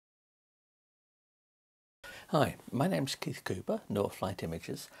Hi, my name's Keith Cooper, Northlight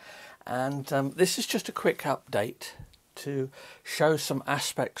Images, and this is just a quick update to show some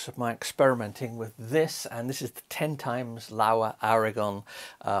aspects of my experimenting with this, and this is the 10 times Laowa Aurogon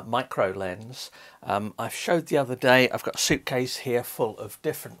micro lens. I showed the other day, I've got a suitcase here full of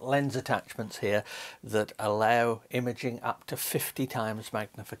different lens attachments here that allow imaging up to 50 times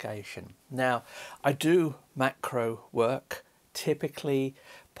magnification. Now, I do macro work, typically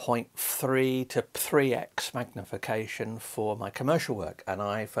 0.3 to 3x magnification for my commercial work, and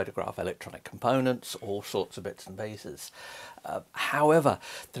I photograph electronic components, all sorts of bits and pieces. However,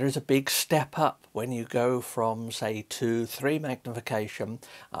 there is a big step up when you go from say 2-3 magnification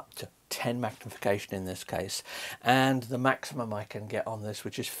up to 10 magnification in this case, and the maximum I can get on this,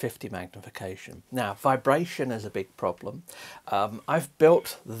 which is 50 magnification. Now, vibration is a big problem. I've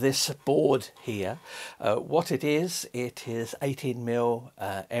built this board here. What it is 18mm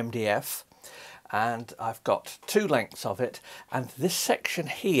MDF, and I've got two lengths of it, and this section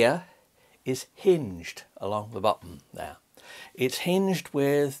here is hinged along the bottom there. It's hinged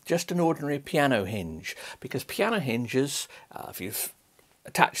with just an ordinary piano hinge, because piano hinges, if you've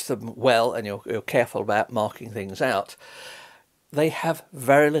attached them well and you're careful about marking things out, they have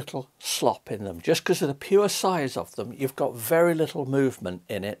very little slop in them. Just because of the pure size of them, you've got very little movement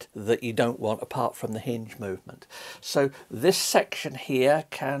in it that you don't want apart from the hinge movement. So this section here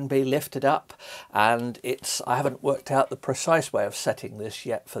can be lifted up, and I haven't worked out the precise way of setting this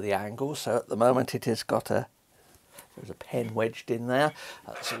yet for the angle, so at the moment it has got there's a pen wedged in there.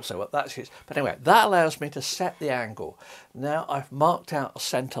 That's also what that is. But anyway, that allows me to set the angle. Now I've marked out a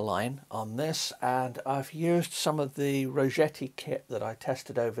centre line on this, and I've used some of the Roggetti kit that I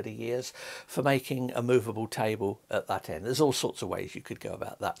tested over the years for making a movable table at that end. There's all sorts of ways you could go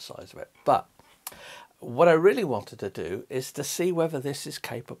about that size of it. But what I really wanted to do is to see whether this is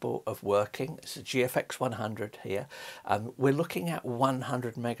capable of working. It's a GFX100 here, and we're looking at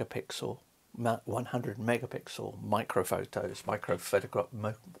 100 megapixel micro photos,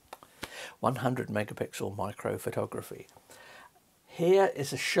 100 megapixel micro photography. Here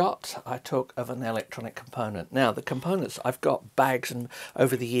is a shot I took of an electronic component. Now the components, I've got bags, and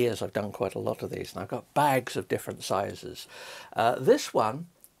over the years I've done quite a lot of these, and I've got bags of different sizes. This one,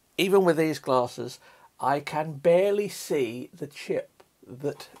 even with these glasses, I can barely see the chip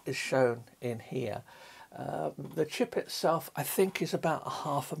that is shown in here. The chip itself, I think, is about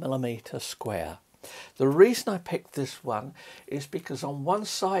 0.5 millimeter square. The reason I picked this one is because on one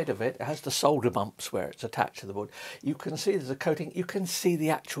side of it, it has the solder bumps where it's attached to the board. You can see there's a coating, you can see the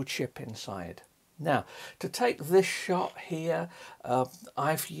actual chip inside. Now, to take this shot here,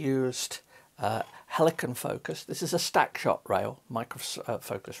 I've used Helicon focus. This is a stack shot rail, micro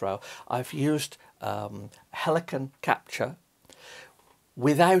focus rail. I've used Helicon capture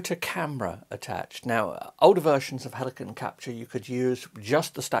without a camera attached. Now, older versions of Helicon capture, you could use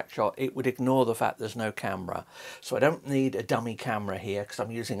just the stack shot. It would ignore the fact there's no camera. So I don't need a dummy camera here because I'm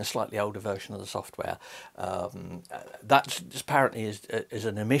using a slightly older version of the software. That apparently is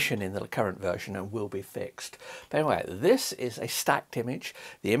an omission in the current version and will be fixed. But anyway, this is a stacked image.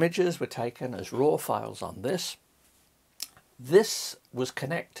 The images were taken as raw files on this. This was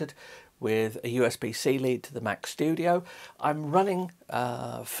connected with a USB-C lead to the Mac Studio. I'm running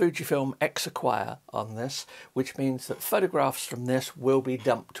Fujifilm X-Acquire on this, which means that photographs from this will be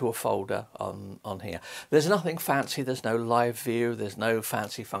dumped to a folder on here. There's nothing fancy, there's no live view, there's no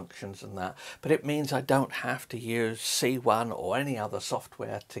fancy functions and that, but it means I don't have to use C1 or any other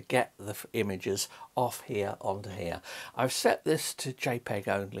software to get the images off here onto here. I've set this to JPEG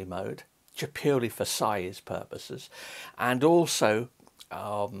only mode, purely for size purposes, and also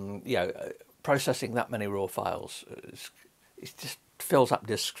processing that many raw files, it just fills up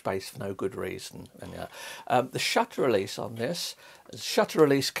disk space for no good reason. And the shutter release on this, the shutter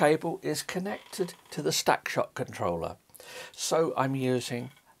release cable is connected to the stack shot controller. So I'm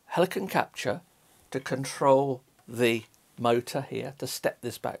using Helicon capture to control the motor here to step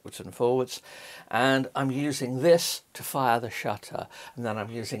this backwards and forwards, and I'm using this to fire the shutter, and then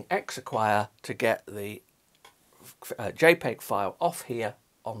I'm using X-Acquire to get the JPEG file off here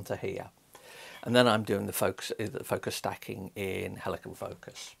onto here, and then I'm doing the focus stacking in Helicon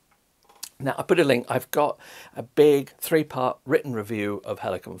Focus. Now I put a link, I've got a big 3-part written review of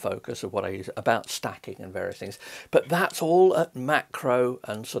Helicon Focus, of what I use about stacking and various things, but that's all at macro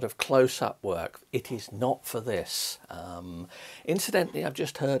and sort of close-up work. It is not for this. Incidentally, I've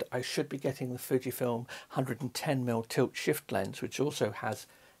just heard I should be getting the Fujifilm 110mm tilt shift lens, which also has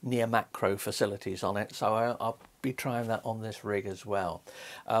near macro facilities on it, so I'll be trying that on this rig as well.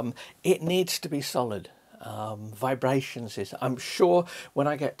 It needs to be solid. vibrations is. I'm sure when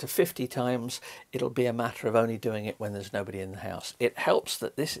I get to 50 times, it'll be a matter of only doing it when there's nobody in the house. It helps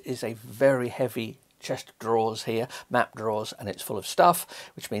that this is a very heavy chest of drawers here, map drawers, and it's full of stuff,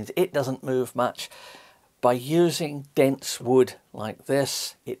 which means it doesn't move much. By using dense wood like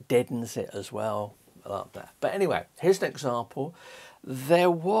this, it deadens it as well. Like that. But anyway, here's an example.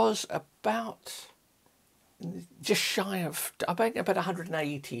 There was about just shy of about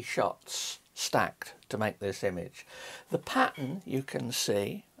 180 shots stacked to make this image. The pattern you can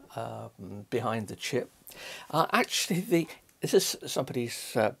see behind the chip. Actually, this is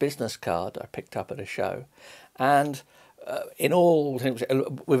somebody's business card I picked up at a show, and in all things,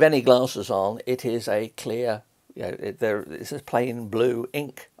 with any glasses on, it is a clear. It's a plain blue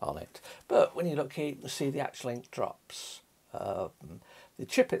ink on it. But when you look here, you can see the actual ink drops. The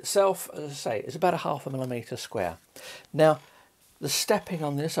chip itself, as I say, is about 0.5 millimetre square. Now, the stepping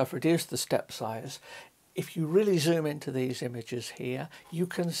on this, I've reduced the step size. If you really zoom into these images here, you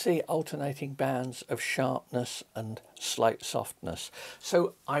can see alternating bands of sharpness and slight softness.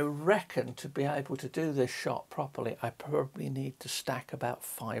 So I reckon to be able to do this shot properly, I probably need to stack about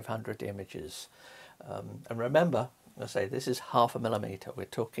 500 images. And remember, I say this is 0.5 millimetre. We're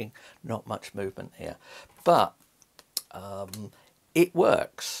talking not much movement here, but it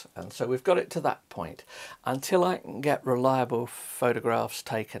works. And so we've got it to that point. Until I can get reliable photographs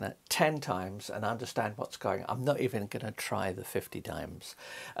taken at 10 times and understand what's going on, I'm not even going to try the 50 times.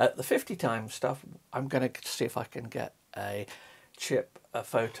 The 50 times stuff, I'm going to see if I can get a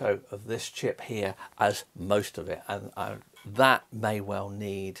photo of this chip here as most of it. And that may well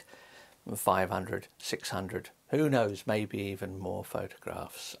need 500, 600, who knows, maybe even more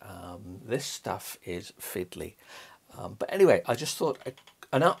photographs. This stuff is fiddly. But anyway, I just thought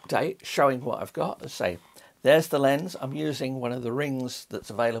an update showing what I've got. Let's say, there's the lens. I'm using one of the rings that's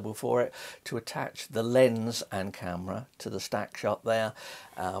available for it to attach the lens and camera to the stack shot there.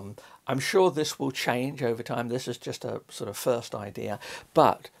 I'm sure this will change over time. This is just a sort of first idea.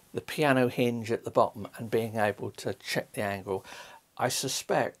 But the piano hinge at the bottom and being able to check the angle, I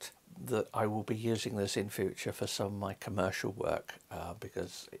suspect that I will be using this in future for some of my commercial work,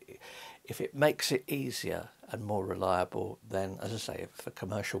 because if it makes it easier and more reliable, then, as I say, for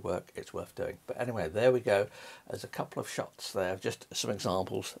commercial work it's worth doing. But anyway, there we go. There's a couple of shots there, just some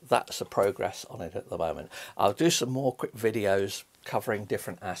examples. That's the progress on it at the moment. I'll do some more quick videos covering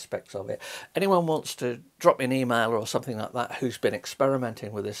different aspects of it. Anyone wants to drop me an email or something like that who's been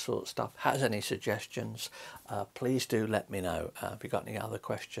experimenting with this sort of stuff, has any suggestions, please do let me know. If you've got any other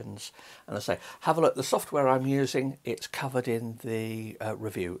questions, and I say, have a look. The software I'm using, it's covered in the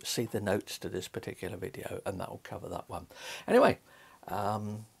review. See the notes to this particular video and that will cover that one. Anyway,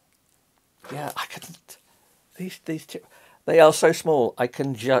 yeah, I can, these chips, they are so small. I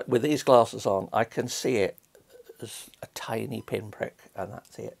can with these glasses on, I can see it as a tiny pinprick, and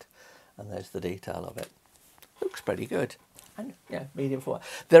that's it. And there's the detail of it. Looks pretty good. And yeah, medium format.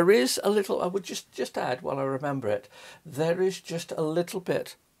 There is a little, I would just add while I remember it, there is just a little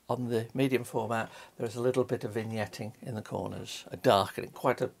bit on the medium format. There's a little bit of vignetting in the corners, a darkening,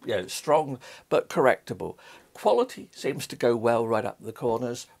 quite a strong but correctable. Quality seems to go well right up the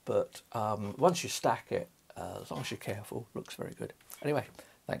corners, but once you stack it, as long as you're careful, looks very good. Anyway,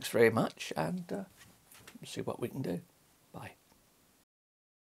 thanks very much, and see what we can do. Bye.